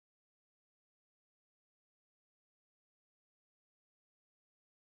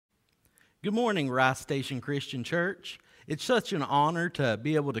Good morning, Rice Station Christian Church. It's such an honor to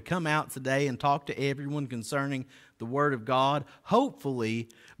be able to come out today and talk to everyone concerning the Word of God. Hopefully,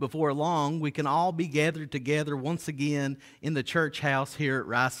 before long, we can all be gathered together once again in the church house here at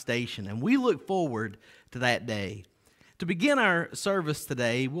Rice Station, and we look forward to that day. To begin our service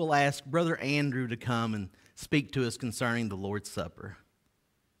today, we'll ask Brother Andrew to come and speak to us concerning the Lord's Supper.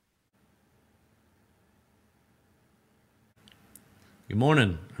 Good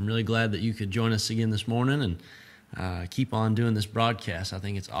morning. I'm really glad that you could join us again this morning and keep on doing this broadcast. I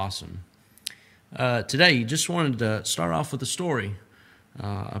think it's awesome. Today, just wanted to start off with a story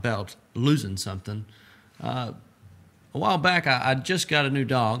about losing something. A while back, I just got a new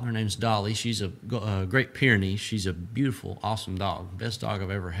dog. Her name's Dolly. She's a Great Pyrenees. She's a beautiful, awesome dog. Best dog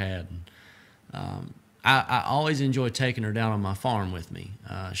I've ever had. I always enjoy taking her down on my farm with me.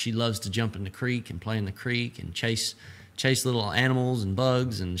 She loves to jump in the creek and play in the creek and chase little animals and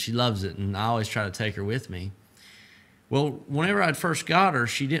bugs, and she loves it, and I always try to take her with me. Well, whenever I'd first got her,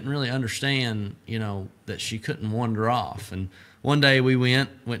 she didn't really understand, that she couldn't wander off. And one day we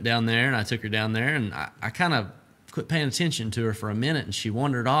went down there, and I took her down there, and I kind of quit paying attention to her for a minute, and she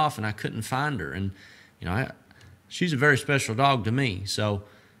wandered off, and I couldn't find her. And, she's a very special dog to me, so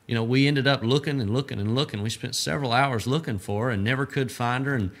we ended up looking and looking and looking. We spent several hours looking for her and never could find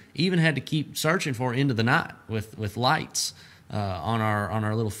her, and even had to keep searching for her into the night with lights on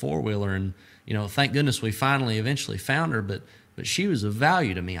our little four-wheeler. And thank goodness we eventually found her. But she was of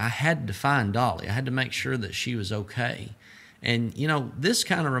value to me. I had to find Dolly. I had to make sure that she was okay. And this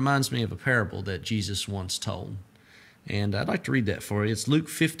kind of reminds me of a parable that Jesus once told, and I'd like to read that for you. It's Luke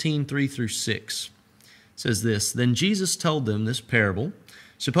 15:3-6. It says this: "Then Jesus told them this parable.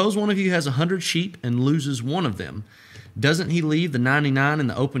 Suppose one of you has 100 sheep and loses one of them. Doesn't he leave the 99 in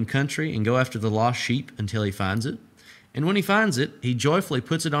the open country and go after the lost sheep until he finds it? And when he finds it, he joyfully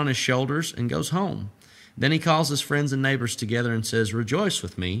puts it on his shoulders and goes home. Then he calls his friends and neighbors together and says, 'Rejoice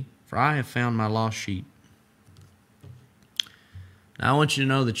with me, for I have found my lost sheep.'" Now, I want you to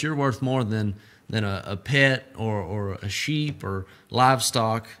know that you're worth more than a pet or a sheep or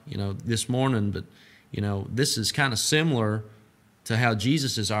livestock, this morning. But, this is kind of similar to how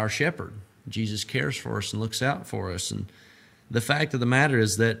Jesus is our shepherd. Jesus cares for us and looks out for us. And the fact of the matter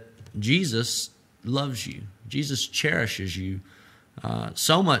is that Jesus loves you. Jesus cherishes you,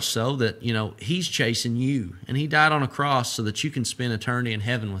 so much so that, he's chasing you. And he died on a cross so that you can spend eternity in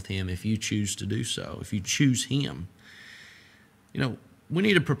heaven with him if you choose to do so, if you choose him. We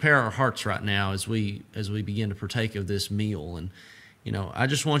need to prepare our hearts right now as we begin to partake of this meal. And, I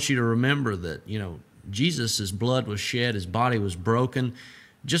just want you to remember that, Jesus' blood was shed, his body was broken,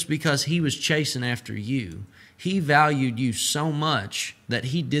 just because he was chasing after you. He valued you so much that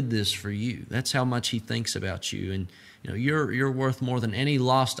he did this for you. That's how much he thinks about you. And you're worth more than any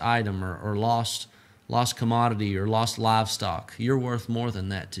lost item or lost commodity or lost livestock. You're worth more than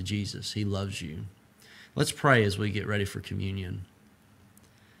that to Jesus. He loves you. Let's pray as we get ready for communion.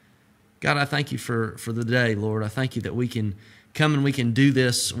 God, I thank you for the day, Lord. I thank you that we can come and we can do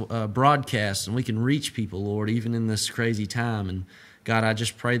this broadcast and we can reach people, Lord, even in this crazy time. And God, I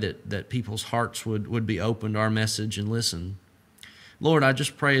just pray that people's hearts would be open to our message and listen. Lord, I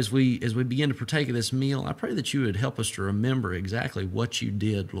just pray as we begin to partake of this meal, I pray that you would help us to remember exactly what you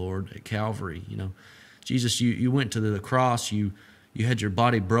did, Lord, at Calvary. Jesus, you went to the cross, you had your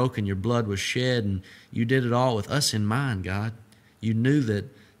body broken, your blood was shed, and you did it all with us in mind, God. You knew that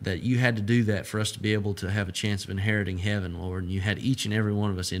you had to do that for us to be able to have a chance of inheriting heaven, Lord. And you had each and every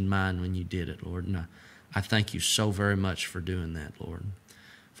one of us in mind when you did it, Lord. And I thank you so very much for doing that, Lord.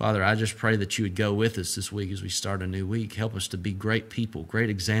 Father, I just pray that you would go with us this week as we start a new week. Help us to be great people,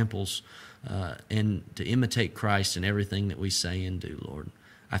 great examples, and to imitate Christ in everything that we say and do, Lord.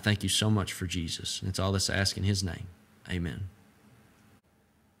 I thank you so much for Jesus. And it's all this I ask in his name. Amen.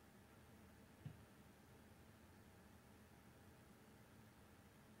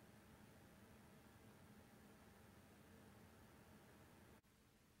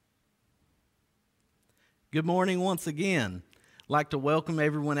 Good morning once again. I'd like to welcome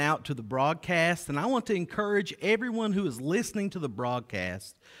everyone out to the broadcast, and I want to encourage everyone who is listening to the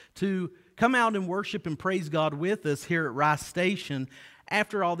broadcast to come out and worship and praise God with us here at Rice Station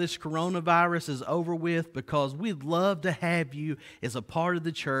after all this coronavirus is over with, because we'd love to have you as a part of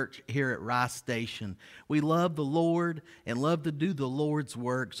the church here at Rice Station. We love the Lord and love to do the Lord's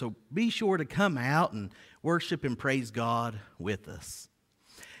work, so be sure to come out and worship and praise God with us.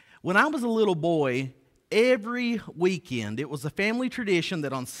 When I was a little boy, every weekend, it was a family tradition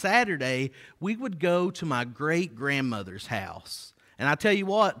that on Saturday, we would go to my great-grandmother's house. And I tell you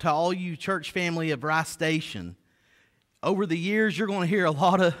what, to all you church family of Rice Station, Over the years, you're going to hear a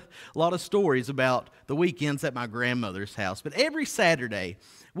lot of stories about the weekends at my grandmother's house. But every Saturday,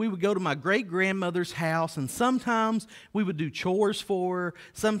 we would go to my great-grandmother's house, and sometimes we would do chores for her,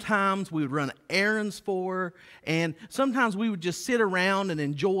 sometimes we would run errands for her, and sometimes we would just sit around and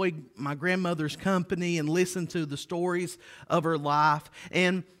enjoy my grandmother's company and listen to the stories of her life.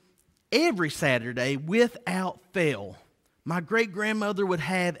 And every Saturday, without fail, my great-grandmother would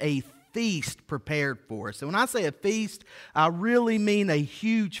have a feast prepared for us. And when I say a feast, I really mean a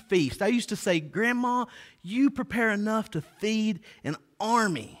huge feast. I used to say, Grandma, you prepare enough to feed an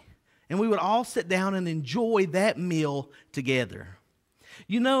army. And we would all sit down and enjoy that meal together.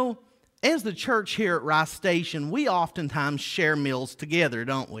 You know, as the church here at Rice Station, we oftentimes share meals together,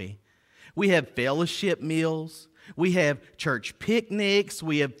 don't we? We have fellowship meals. We have church picnics.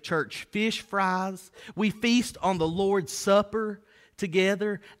 We have church fish fries. We feast on the Lord's Supper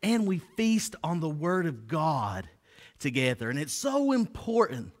together, and we feast on the Word of God together. And it's so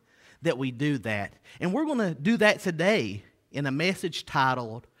important that we do that. And we're going to do that today in a message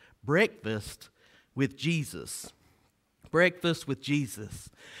titled Breakfast with Jesus. Breakfast with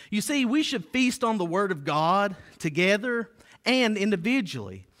Jesus. You see, we should feast on the Word of God together and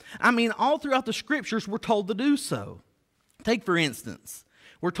individually. I mean, all throughout the Scriptures, we're told to do so. Take, for instance,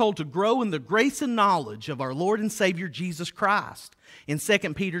 we're told to grow in the grace and knowledge of our Lord and Savior Jesus Christ in 2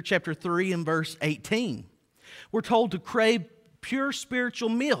 Peter chapter 3 and verse 18. We're told to crave pure spiritual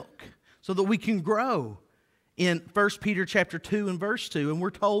milk so that we can grow in 1 Peter chapter 2 and verse 2. And we're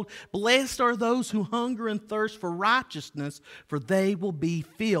told, blessed are those who hunger and thirst for righteousness, for they will be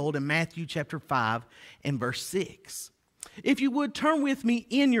filled in Matthew chapter 5 and verse 6. If you would, turn with me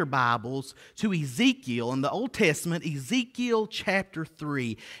in your Bibles to Ezekiel in the Old Testament, Ezekiel chapter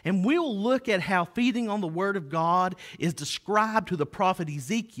 3. And we'll look at how feeding on the Word of God is described to the prophet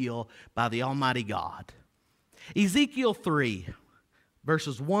Ezekiel by the Almighty God. Ezekiel 3,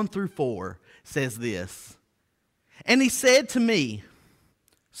 verses 1 through 4 says this, And he said to me,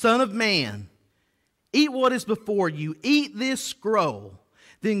 Son of man, eat what is before you, eat this scroll,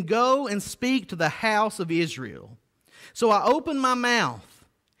 then go and speak to the house of Israel. So I opened my mouth,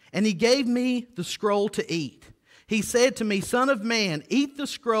 and he gave me the scroll to eat. He said to me, Son of man, eat the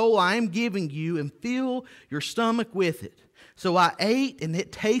scroll I am giving you and fill your stomach with it. So I ate, and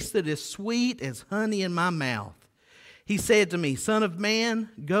it tasted as sweet as honey in my mouth. He said to me, Son of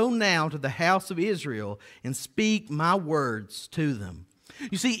man, go now to the house of Israel and speak my words to them.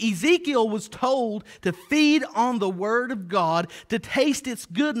 You see, Ezekiel was told to feed on the Word of God, to taste its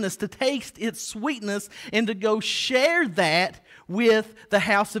goodness, to taste its sweetness, and to go share that with the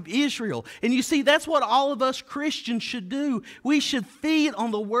house of Israel. And you see, that's what all of us Christians should do. We should feed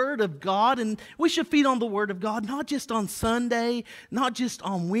on the Word of God, and we should feed on the Word of God not just on Sunday, not just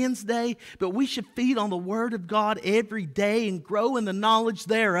on Wednesday, but we should feed on the Word of God every day and grow in the knowledge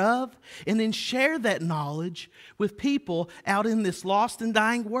thereof, and then share that knowledge with people out in this lost and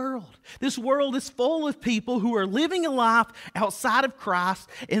dying world. This world is full of people who are living a life outside of Christ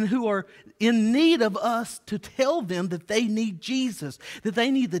and who are in need of us to tell them that they need Jesus, that they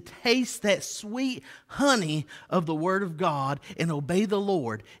need to taste that sweet honey of the Word of God and obey the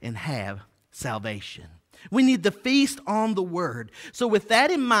Lord and have salvation. We need to feast on the Word. So with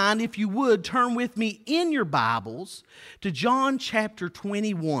that in mind, if you would, turn with me in your Bibles to John chapter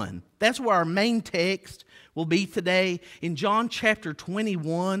 21. That's where our main text will be today, in John chapter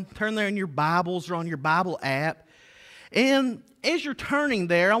 21. Turn there in your Bibles or on your Bible app. And as you're turning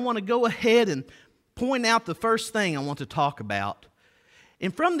there, I want to go ahead and point out the first thing I want to talk about.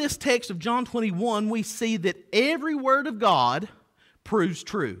 And from this text of John 21, we see that every word of God proves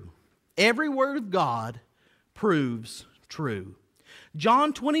true. Every word of God proves true.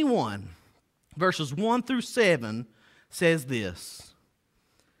 John 21, verses 1 through 7 says this.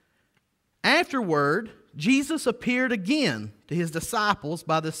 Afterward, Jesus appeared again to his disciples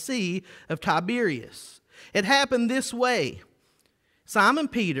by the Sea of Tiberias. It happened this way. Simon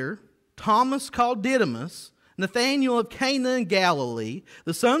Peter, Thomas called Didymus, Nathanael of Cana in Galilee,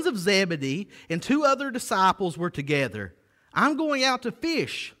 the sons of Zebedee, and 2 other disciples were together. I'm going out to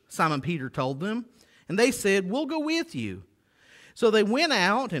fish, Simon Peter told them. And they said, we'll go with you. So they went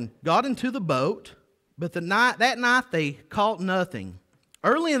out and got into the boat, but that night they caught nothing.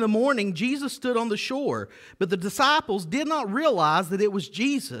 Early in the morning, Jesus stood on the shore, but the disciples did not realize that it was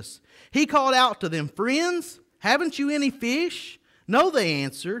Jesus. He called out to them, Friends, haven't you any fish? No, they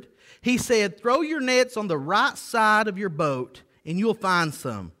answered. He said, Throw your nets on the right side of your boat, and you'll find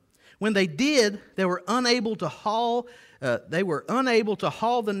some. When they did, they were unable to haul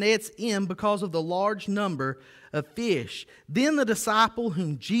the nets in because of the large number of fish. Then the disciple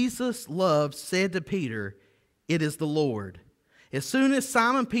whom Jesus loved said to Peter, "It is the Lord." As soon as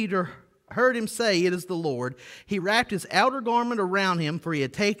Simon Peter heard him say, "It is the Lord," he wrapped his outer garment around him, for he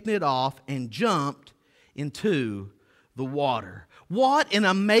had taken it off, and jumped into the water. What an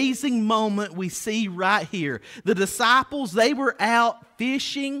amazing moment we see right here. The disciples, they were out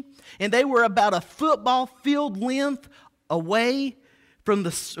fishing, and they were about a football field length away from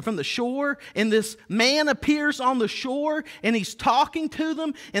the shore, and this man appears on the shore, and he's talking to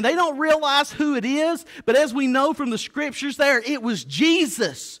them, and they don't realize who it is, but as we know from the scriptures there, it was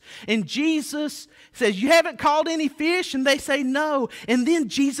Jesus. And Jesus says, "You haven't caught any fish?" And they say, "No." And then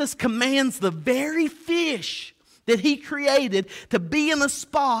Jesus commands the very fish that he created to be in a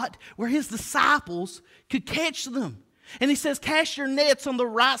spot where his disciples could catch them. And he says, "Cast your nets on the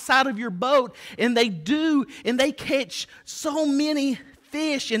right side of your boat." And they do, and they catch so many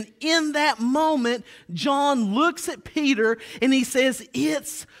fish. And in that moment, John looks at Peter and he says,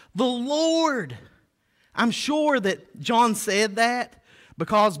 "It's the Lord." I'm sure that John said that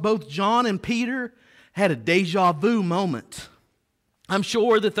because both John and Peter had a deja vu moment. I'm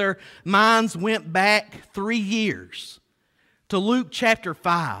sure that their minds went back 3 years to Luke chapter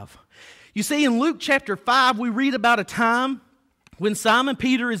 5. You see, in Luke chapter 5, we read about a time when Simon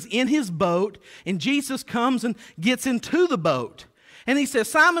Peter is in his boat and Jesus comes and gets into the boat. And he says,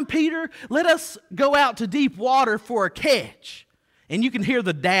 "Simon Peter, let us go out to deep water for a catch." And you can hear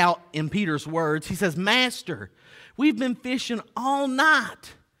the doubt in Peter's words. He says, "Master, we've been fishing all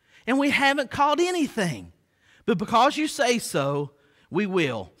night and we haven't caught anything. But because you say so, we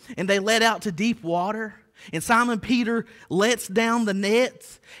will." And they let out to deep water. And Simon Peter lets down the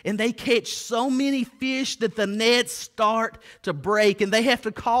nets, and they catch so many fish that the nets start to break. And they have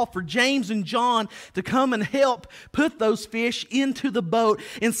to call for James and John to come and help put those fish into the boat.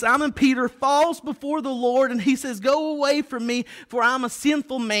 And Simon Peter falls before the Lord, and he says, "Go away from me, for I'm a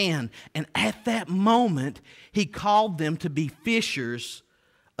sinful man." And at that moment, he called them to be fishers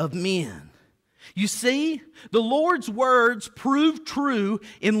of men. You see, the Lord's words proved true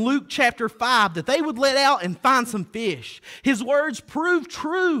in Luke chapter 5 that they would let out and find some fish. His words proved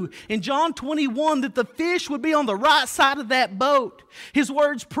true in John 21 that the fish would be on the right side of that boat. His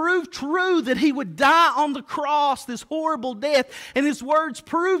words proved true that he would die on the cross, this horrible death. And his words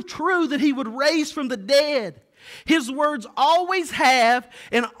proved true that he would raise from the dead. His words always have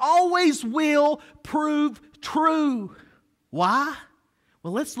and always will prove true. Why?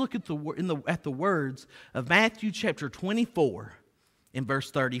 Well, let's look at the words of Matthew chapter 24 in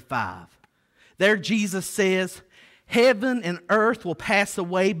verse 35. There Jesus says, "Heaven and earth will pass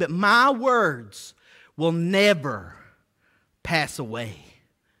away, but my words will never pass away."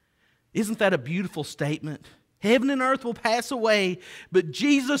 Isn't that a beautiful statement? Heaven and earth will pass away, but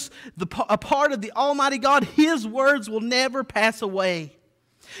Jesus, a part of the Almighty God, His words will never pass away.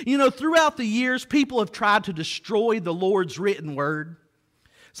 You know, throughout the years, people have tried to destroy the Lord's written word.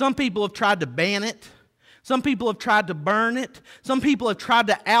 Some people have tried to ban it. Some people have tried to burn it. Some people have tried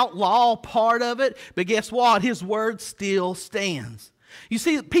to outlaw part of it. But guess what? His word still stands. You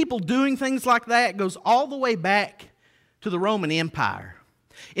see, people doing things like that goes all the way back to the Roman Empire.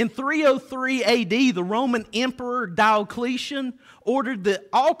 In 303 AD, the Roman Emperor Diocletian ordered that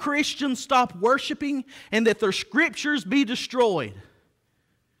all Christians stop worshiping and that their scriptures be destroyed.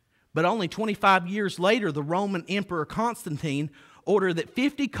 But only 25 years later, the Roman Emperor Constantine ordered that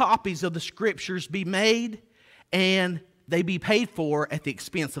 50 copies of the scriptures be made and they be paid for at the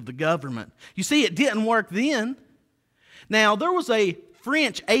expense of the government. You see, it didn't work then. Now, there was a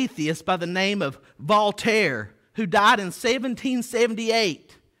French atheist by the name of Voltaire who died in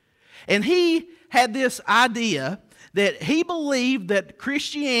 1778. And he had this idea that he believed that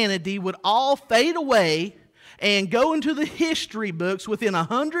Christianity would all fade away and go into the history books within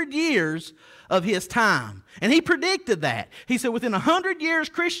 100 years of his time. And he predicted that. He said within 100 years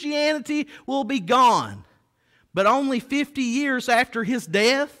Christianity will be gone. But only 50 years after his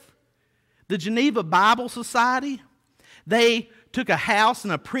death, the Geneva Bible Society, they took a house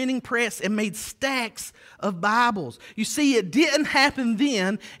and a printing press and made stacks of Bibles. You see, it didn't happen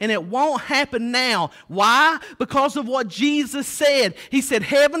then and it won't happen now. Why? Because of what Jesus said. He said,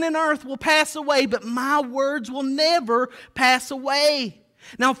 "Heaven and earth will pass away, but my words will never pass away."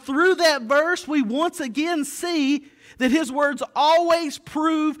 Now, through that verse, we once again see that His words always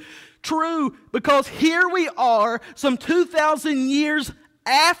prove true, because here we are some 2,000 years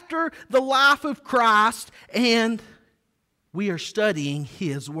after the life of Christ, and we are studying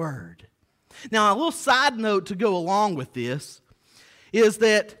His Word. Now, a little side note to go along with this is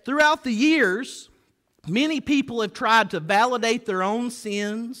that throughout the years, many people have tried to validate their own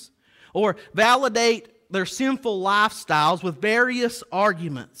sins or validate their sinful lifestyles with various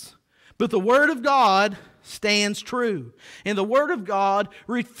arguments. But the Word of God stands true. And the Word of God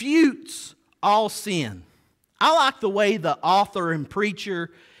refutes all sin. I like the way the author and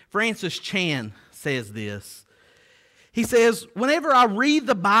preacher Francis Chan says this. He says, whenever I read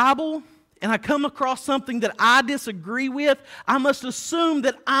the Bible and I come across something that I disagree with, I must assume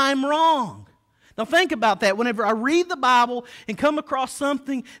that I'm wrong. Now think about that. Whenever I read the Bible and come across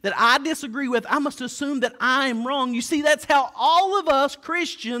something that I disagree with, I must assume that I'm wrong. You see, that's how all of us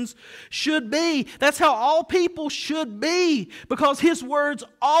Christians should be. That's how all people should be, because His words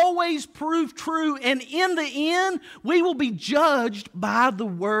always prove true, and in the end, we will be judged by the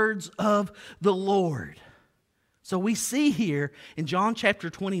words of the Lord. So we see here in John chapter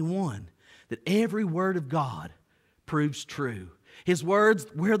 21 that every word of God proves true. His words,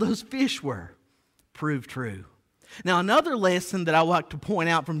 where those fish were, prove true. Now, another lesson that I like to point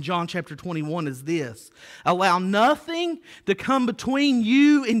out from John chapter 21 is this. Allow nothing to come between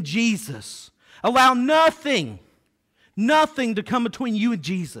you and Jesus. Allow nothing to come between you and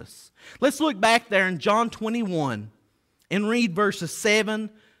Jesus. Let's look back there in John 21 and read verses 7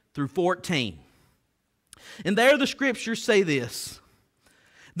 through 14. And there the scriptures say this.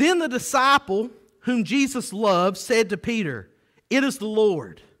 Then the disciple whom Jesus loved said to Peter, "It is the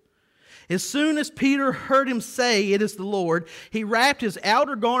Lord." As soon as Peter heard him say, "It is the Lord," he wrapped his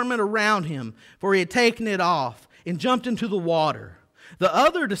outer garment around him, for he had taken it off, and jumped into the water. The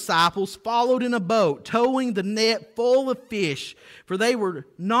other disciples followed in a boat, towing the net full of fish, for they were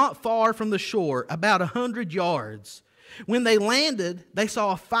not far from the shore, about 100 yards. When they landed, they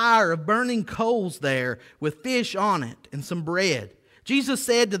saw a fire of burning coals there, with fish on it and some bread. Jesus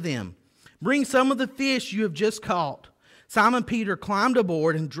said to them, "Bring some of the fish you have just caught." Simon Peter climbed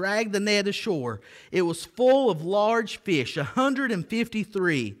aboard and dragged the net ashore. It was full of large fish,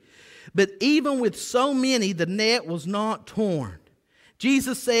 153. But even with so many, the net was not torn.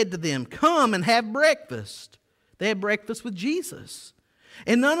 Jesus said to them, "Come and have breakfast." They had breakfast with Jesus.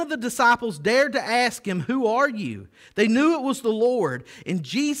 And none of the disciples dared to ask him, "Who are you?" They knew it was the Lord. And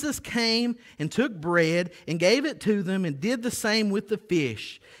Jesus came and took bread and gave it to them, and did the same with the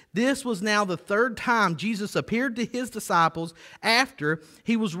fish. This was now the third time Jesus appeared to his disciples after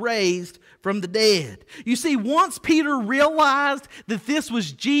he was raised from the dead. You see, once Peter realized that this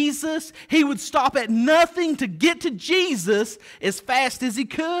was Jesus, he would stop at nothing to get to Jesus as fast as he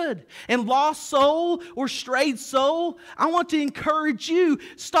could. And lost soul or strayed soul, I want to encourage you,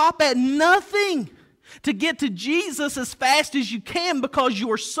 stop at nothing to get to Jesus as fast as you can, because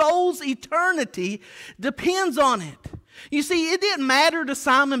your soul's eternity depends on it. You see, it didn't matter to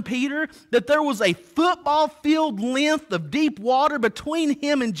Simon Peter that there was a football field length of deep water between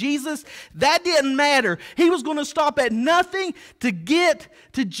him and Jesus. That didn't matter. He was going to stop at nothing to get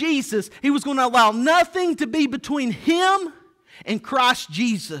to Jesus. He was going to allow nothing to be between him and Christ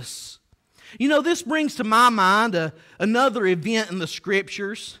Jesus. You know, this brings to my mind another event in the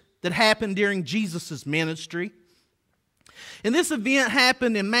Scriptures that happened during Jesus' ministry. And this event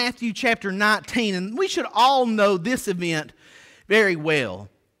happened in Matthew chapter 19, and we should all know this event very well.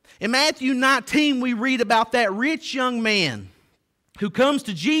 In Matthew 19, we read about that rich young man who comes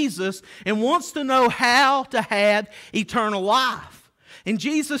to Jesus and wants to know how to have eternal life. And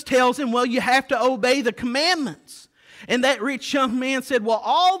Jesus tells him, well, you have to obey the commandments. And that rich young man said, well,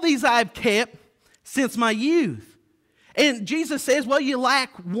 all these I've kept since my youth. And Jesus says, well, you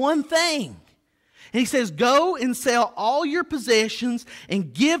lack one thing. And he says, go and sell all your possessions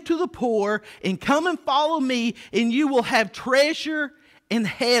and give to the poor, and come and follow me, and you will have treasure in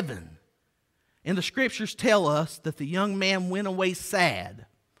heaven. And the Scriptures tell us that the young man went away sad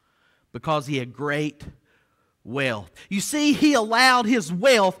because he had great wealth. You see, he allowed his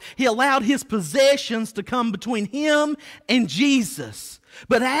wealth, he allowed his possessions to come between him and Jesus.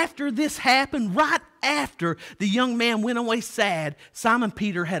 But after this happened, right after the young man went away sad, Simon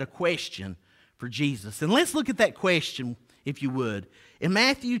Peter had a question for Jesus. And let's look at that question, if you would. In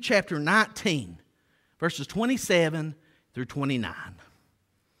Matthew chapter 19, verses 27 through 29.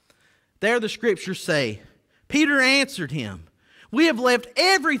 There the Scriptures say, Peter answered him, we have left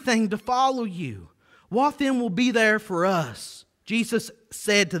everything to follow you. What then will be there for us? Jesus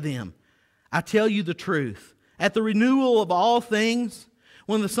said to them, I tell you the truth. At the renewal of all things,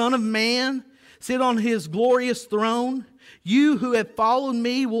 when the Son of Man sit on his glorious throne, you who have followed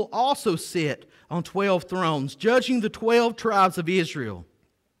me will also sit on 12 thrones, judging the 12 tribes of Israel.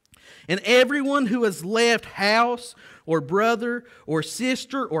 And everyone who has left house or brother or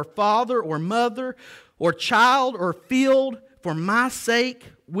sister or father or mother or child or field for my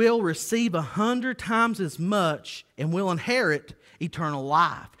sake will receive 100 times as much and will inherit eternal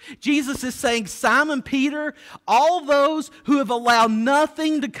life. Jesus is saying, Simon Peter, all those who have allowed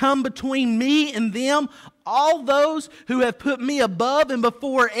nothing to come between me and them, all those who have put me above and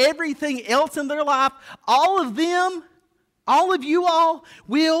before everything else in their life, all of them, all of you all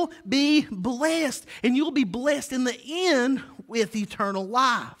will be blessed. And you'll be blessed in the end with eternal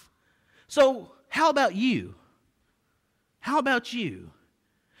life. So how about you? How about you?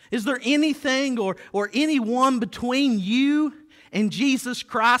 Is there anything or anyone between you and Jesus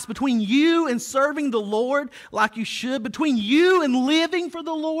Christ, between you and serving the Lord like you should, between you and living for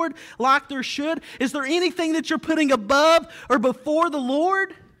the Lord like there should? Is there anything that you're putting above or before the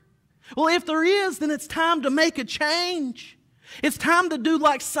Lord? Well, if there is, then it's time to make a change. It's time to do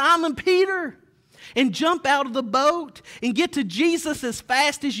like Simon Peter and jump out of the boat and get to Jesus as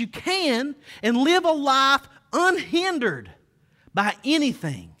fast as you can and live a life unhindered by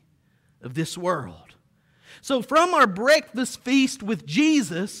anything of this world. So from our breakfast feast with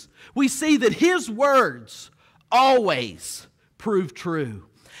Jesus, we see that His words always prove true.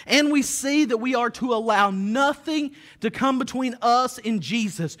 And we see that we are to allow nothing to come between us and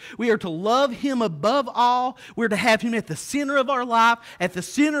Jesus. We are to love Him above all. We're to have Him at the center of our life, at the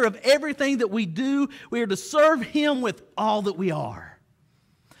center of everything that we do. We are to serve Him with all that we are.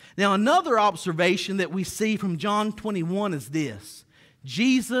 Now, another observation that we see from John 21 is this: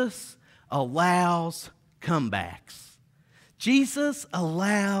 Jesus allows comebacks. Jesus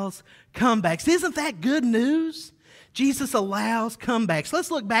allows comebacks. Isn't that good news? Jesus allows comebacks. Let's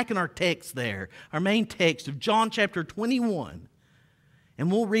look back in our text there, our main text of John chapter 21.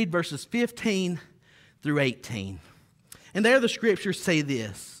 And we'll read verses 15 through 18. And there the scriptures say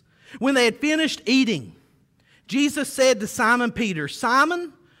this: When they had finished eating, Jesus said to Simon Peter,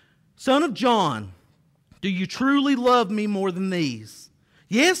 Simon, son of John, do you truly love me more than these?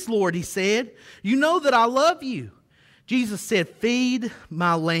 Yes, Lord, he said. You know that I love you. Jesus said, feed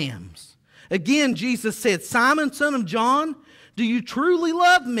my lambs. Again, Jesus said, Simon, son of John, do you truly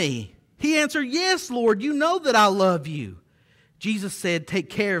love me? He answered, yes, Lord, you know that I love you. Jesus said, take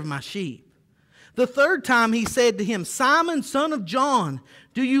care of my sheep. The third time he said to him, Simon, son of John,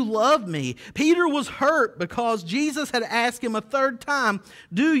 do you love me? Peter was hurt because Jesus had asked him a third time,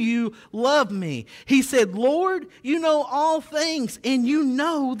 do you love me? He said, Lord, you know all things, and you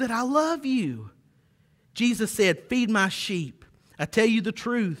know that I love you. Jesus said, feed my sheep. I tell you the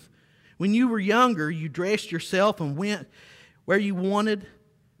truth. When you were younger, you dressed yourself and went where you wanted.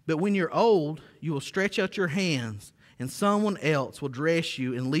 But when you're old, you will stretch out your hands, and someone else will dress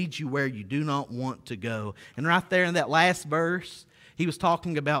you and lead you where you do not want to go. And right there in that last verse, he was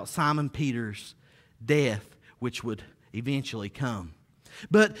talking about Simon Peter's death, which would eventually come.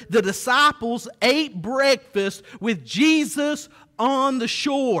 But the disciples ate breakfast with Jesus on the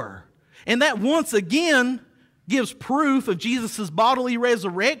shore. And that once again gives proof of Jesus' bodily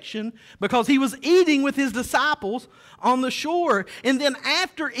resurrection, because he was eating with his disciples on the shore. And then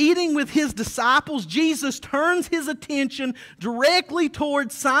after eating with his disciples, Jesus turns his attention directly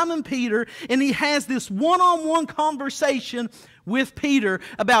towards Simon Peter, and he has this one-on-one conversation with Peter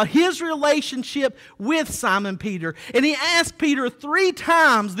about his relationship with Simon Peter. And he asked Peter 3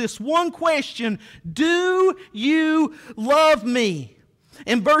 times this one question: do you love me?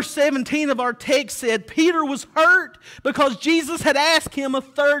 And verse 17 of our text said Peter was hurt because Jesus had asked him a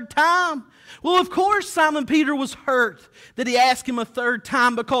third time. Well, of course Simon Peter was hurt that he asked him a third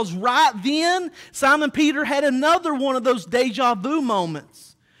time, because right then Simon Peter had another one of those deja vu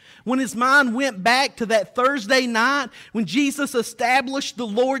moments when his mind went back to that Thursday night when Jesus established the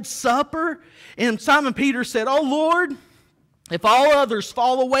Lord's Supper. And Simon Peter said, oh Lord, if all others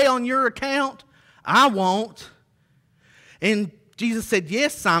fall away on your account, I won't. And Jesus said,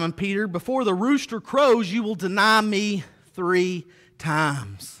 yes, Simon Peter, before the rooster crows, you will deny me 3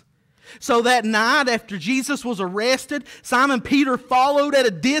 times. So that night after Jesus was arrested, Simon Peter followed at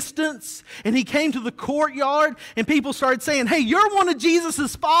a distance, and he came to the courtyard, and people started saying, hey, you're one of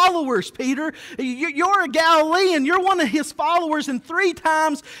Jesus' followers, Peter. You're a Galilean. You're one of his followers. And 3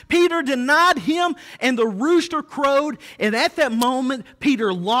 times Peter denied him, and the rooster crowed. And at that moment,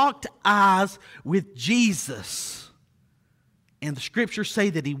 Peter locked eyes with Jesus. And the scriptures say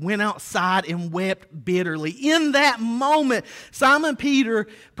that he went outside and wept bitterly. In that moment, Simon Peter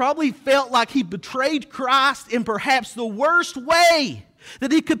probably felt like he betrayed Christ in perhaps the worst way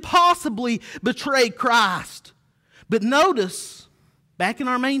that he could possibly betray Christ. But notice, back in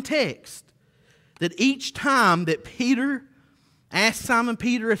our main text, that each time that Peter asked Simon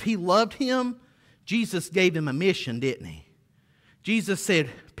Peter if he loved him, Jesus gave him a mission, didn't he? Jesus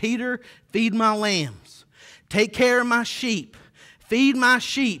said, Peter, feed my lambs. Take care of my sheep. Feed my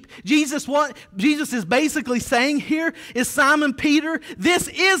sheep. What Jesus is basically saying here is, Simon Peter, this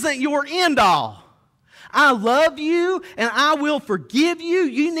isn't your end all. I love you and I will forgive you.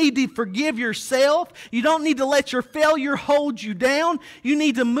 You need to forgive yourself. You don't need to let your failure hold you down. You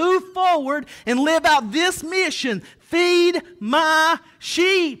need to move forward and live out this mission. Feed my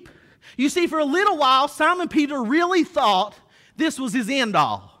sheep. You see, for a little while, Simon Peter really thought this was his end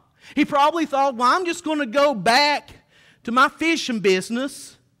all. He probably thought, well, I'm just going to go back to my fishing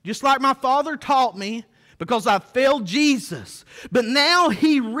business, just like my father taught me, because I failed Jesus. But now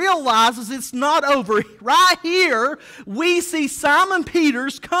he realizes it's not over. Right here, we see Simon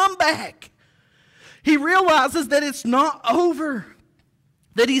Peter's comeback. He realizes that it's not over,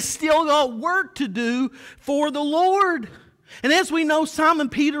 that he's still got work to do for the Lord. And as we know, Simon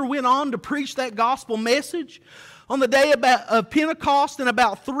Peter went on to preach that gospel message on the day of Pentecost, and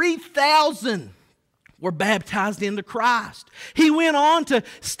about 3,000 were baptized into Christ. He went on to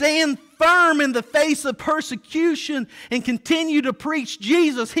stand firm in the face of persecution and continue to preach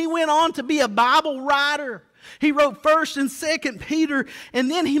Jesus. He went on to be a Bible writer. He wrote 1st and 2nd Peter, and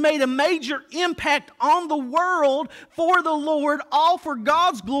then he made a major impact on the world for the Lord, all for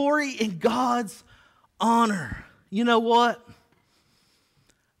God's glory and God's honor. You know what?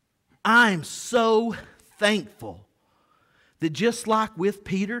 I'm so thankful that just like with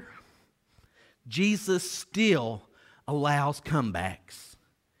Peter, Jesus still allows comebacks.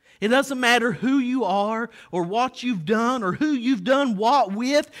 It doesn't matter who you are or what you've done or who you've done what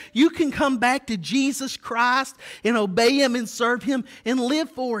with. You can come back to Jesus Christ and obey Him and serve Him and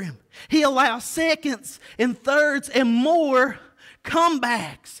live for Him. He allows seconds and thirds and more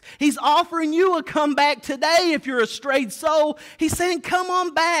comebacks. He's offering you a comeback today if you're a strayed soul. He's saying, come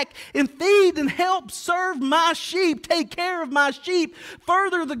on back and feed and help serve my sheep. Take care of my sheep.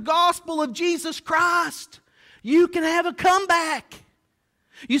 Further the gospel of Jesus Christ. You can have a comeback.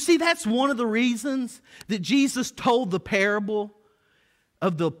 You see, that's one of the reasons that Jesus told the parable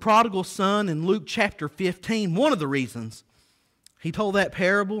of the prodigal son in Luke chapter 15. One of the reasons He told that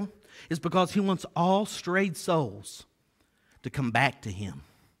parable is because He wants all strayed souls to come back to Him.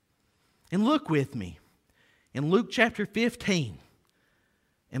 And look with me in Luke chapter 15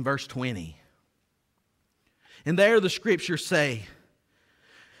 and verse 20. And there the scriptures say,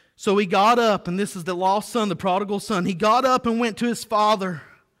 so he got up, and this is the lost son, the prodigal son. He got up and went to his father.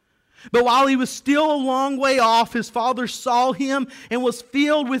 But while he was still a long way off, his father saw him and was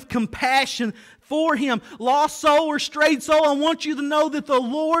filled with compassion for him. Lost soul or strayed soul, I want you to know that the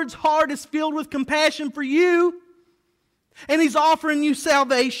Lord's heart is filled with compassion for you. And He's offering you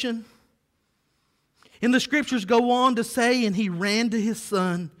salvation. And the scriptures go on to say, and he ran to his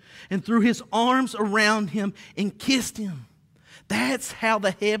son and threw his arms around him and kissed him. That's how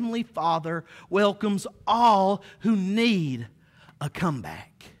the Heavenly Father welcomes all who need a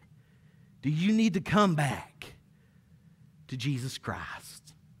comeback. Do you need to come back to Jesus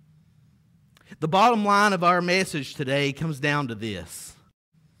Christ? The bottom line of our message today comes down to this.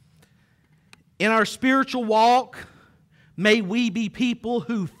 In our spiritual walk, may we be people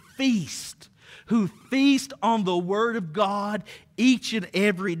who feast on the Word of God each and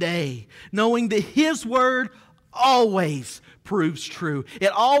every day, knowing that His Word always proves true.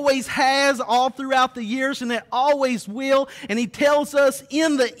 It always has all throughout the years, and it always will. And He tells us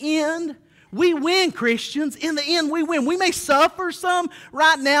in the end, we win, Christians. In the end, we win. We may suffer some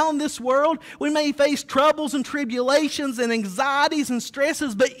right now in this world. We may face troubles and tribulations and anxieties and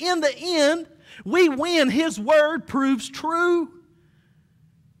stresses, but in the end, we win. His Word proves true.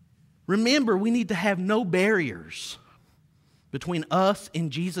 Remember, we need to have no barriers between us and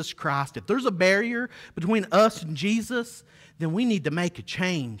Jesus Christ. If there's a barrier between us and Jesus, then we need to make a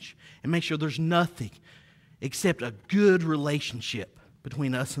change and make sure there's nothing except a good relationship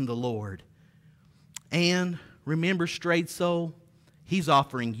between us and the Lord. And remember, strayed soul, He's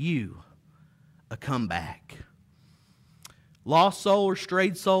offering you a comeback. Lost soul or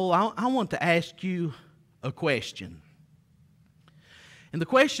strayed soul, I want to ask you a question. And the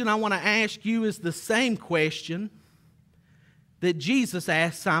question I want to ask you is the same question that Jesus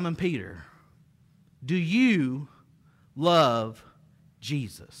asked Simon Peter. Do you love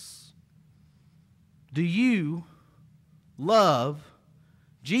Jesus? Do you love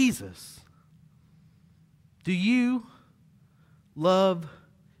Jesus? Do you love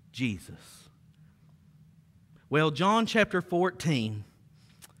Jesus? Well, John chapter 14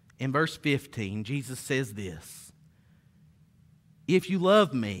 and verse 15, Jesus says this: if you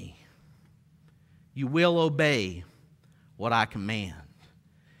love me, you will obey what I command.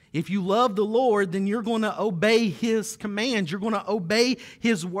 If you love the Lord, then you're going to obey His commands. You're going to obey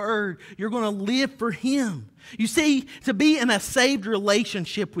His word. You're going to live for Him. You see, to be in a saved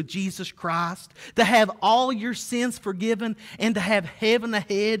relationship with Jesus Christ, to have all your sins forgiven, and to have heaven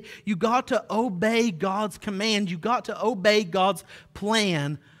ahead, you got to obey God's command. You got to obey God's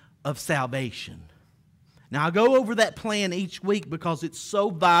plan of salvation. Now, I go over that plan each week because it's so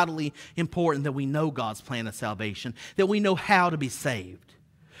vitally important that we know God's plan of salvation, that we know how to be saved.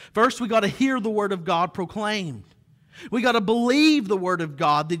 First, we got to hear the Word of God proclaimed. We got to believe the Word of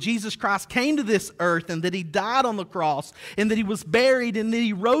God, that Jesus Christ came to this earth and that He died on the cross and that He was buried and that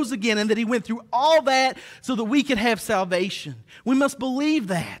He rose again and that He went through all that so that we could have salvation. We must believe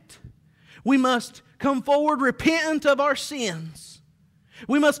that. We must come forward repentant of our sins.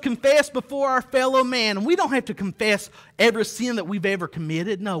 We must confess before our fellow man. And we don't have to confess every sin that we've ever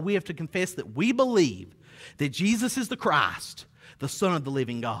committed. No, we have to confess that we believe that Jesus is the Christ, the Son of the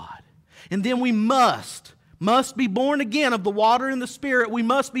living God. And then we must be born again of the water and the Spirit. We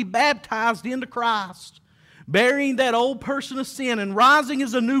must be baptized into Christ, burying that old person of sin and rising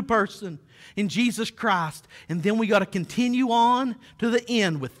as a new person in Jesus Christ. And then we got to continue on to the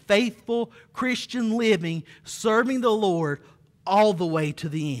end with faithful Christian living, serving the Lord all the way to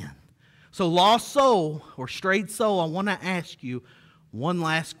the end. So, lost soul or strayed soul, I want to ask you one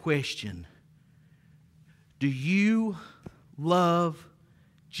last question. Do you love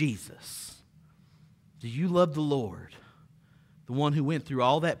Jesus? Do you love the Lord, the one who went through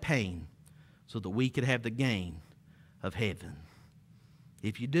all that pain so that we could have the gain of heaven?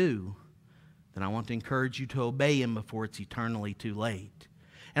 If you do, then I want to encourage you to obey Him before it's eternally too late.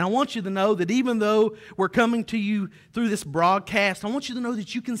 And I want you to know that even though we're coming to you through this broadcast, I want you to know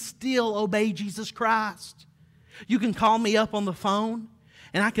that you can still obey Jesus Christ. You can call me up on the phone,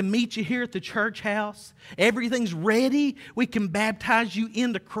 and I can meet you here at the church house. Everything's ready. We can baptize you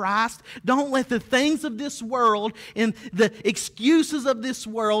into Christ. Don't let the things of this world and the excuses of this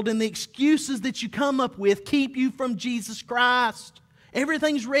world and the excuses that you come up with keep you from Jesus Christ.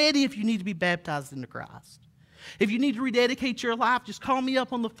 Everything's ready if you need to be baptized into Christ. If you need to rededicate your life, just call me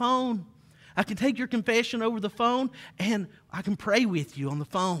up on the phone. I can take your confession over the phone, and I can pray with you on the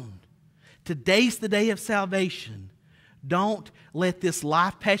phone. Today's the day of salvation. Don't let this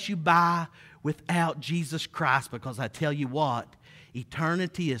life pass you by without Jesus Christ, because I tell you what,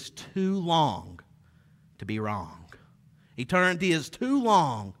 eternity is too long to be wrong. Eternity is too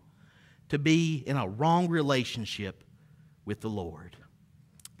long to be in a wrong relationship with the Lord.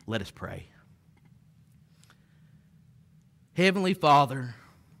 Let us pray. Heavenly Father,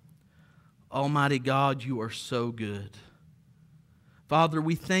 Almighty God, you are so good. Father,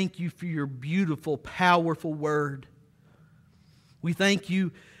 we thank you for your beautiful, powerful word. We thank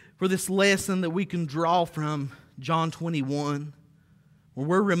you for this lesson that we can draw from John 21, where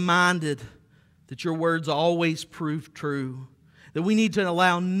we're reminded that your words always prove true, that we need to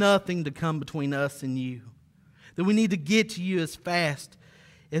allow nothing to come between us and you, that we need to get to you as fast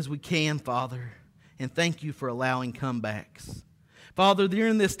as we can, Father, and thank you for allowing comebacks. Father,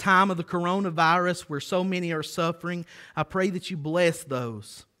 during this time of the coronavirus where so many are suffering, I pray that you bless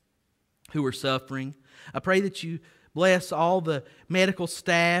those who are suffering. I pray that you bless all the medical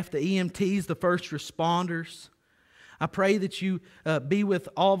staff, the EMTs, the first responders. I pray that you be with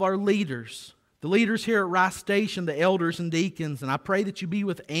all of our leaders, the leaders here at Rice Station, the elders and deacons. And I pray that you be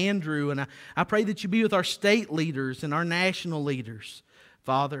with Andrew. And I pray that you be with our state leaders and our national leaders,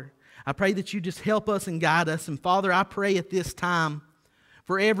 Father. I pray that you just help us and guide us. And Father, I pray at this time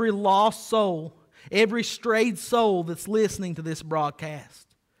for every lost soul, every strayed soul that's listening to this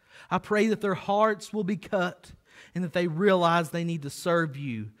broadcast. I pray that their hearts will be cut and that they realize they need to serve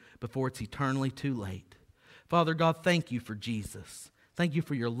you before it's eternally too late. Father God, thank you for Jesus. Thank you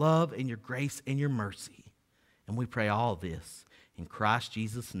for your love and your grace and your mercy. And we pray all this in Christ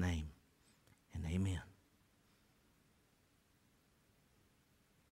Jesus' name, and amen.